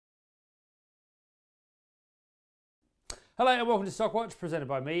Hello and welcome to Stockwatch, presented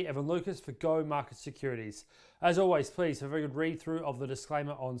by me, Evan Lucas, for GO Markets Securities. As always, please have a very good read through of the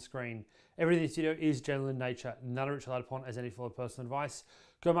disclaimer on screen. Everything in this video is general in nature, none of which relied upon as any form of personal advice.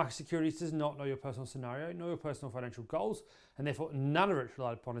 GO Markets Securities does not know your personal scenario, nor your personal financial goals, and therefore none of which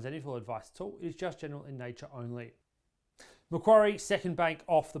relied upon as any form of advice at all. It is just general in nature only. Macquarie, second bank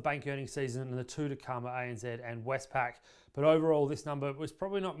off the bank earnings season, and the two to come are ANZ and Westpac. But overall, this number was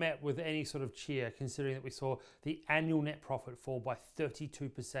probably not met with any sort of cheer, considering that we saw the annual net profit fall by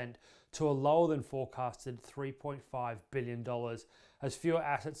 32% to a lower than forecasted $3.5 billion, as fewer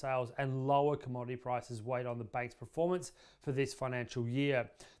asset sales and lower commodity prices weighed on the bank's performance for this financial year.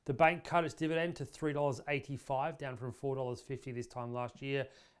 The bank cut its dividend to $3.85, down from $4.50 this time last year,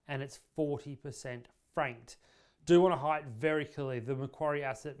 and it's 40% franked. Do want to highlight very clearly the Macquarie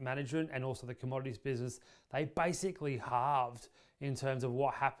Asset Management and also the commodities business. They basically halved in terms of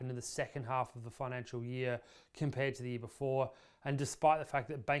what happened in the second half of the financial year compared to the year before. And despite the fact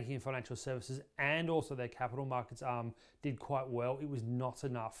that banking and financial services and also their capital markets arm did quite well, it was not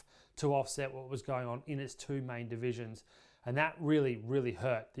enough to offset what was going on in its two main divisions. And that really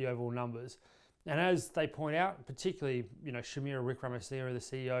hurt the overall numbers. And as they point out, particularly, Shamira Wickramasinghe, the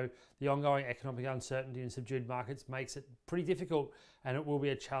CEO, the ongoing economic uncertainty in subdued markets makes it pretty difficult, and it will be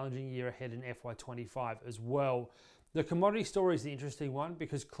a challenging year ahead in FY25 as well. The commodity story is the interesting one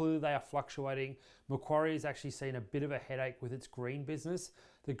because clearly they are fluctuating. Macquarie has actually seen a bit of a headache with its green business.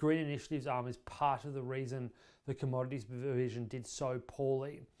 The green initiatives arm is part of the reason the commodities division did so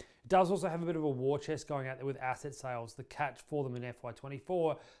poorly. It does also have a bit of a war chest going out there with asset sales. The catch for them in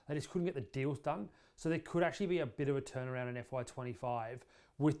FY24, they just couldn't get the deals done. So there could actually be a bit of a turnaround in FY25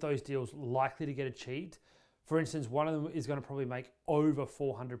 with those deals likely to get achieved. For instance, one of them is going to probably make over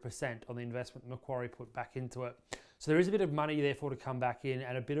 400% on the investment Macquarie put back into it. So there is a bit of money therefore to come back in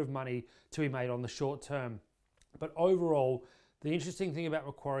and a bit of money to be made on the short term. But overall, the interesting thing about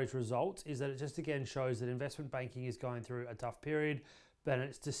Macquarie's results is that it just again shows that investment banking is going through a tough period. But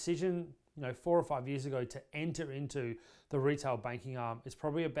its decision, 4 or 5 years ago to enter into the retail banking arm is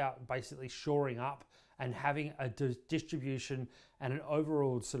probably about basically shoring up and having a distribution and an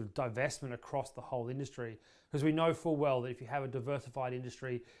overall sort of divestment across the whole industry. Because we know full well that if you have a diversified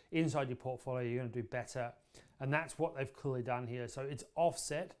industry inside your portfolio, you're going to do better. And that's what they've clearly done here. So it's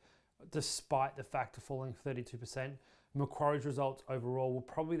offset despite the fact of falling 32%. Macquarie's results overall will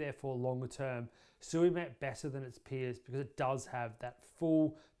probably therefore longer term still be met better than its peers because it does have that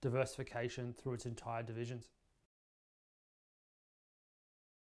full diversification through its entire divisions.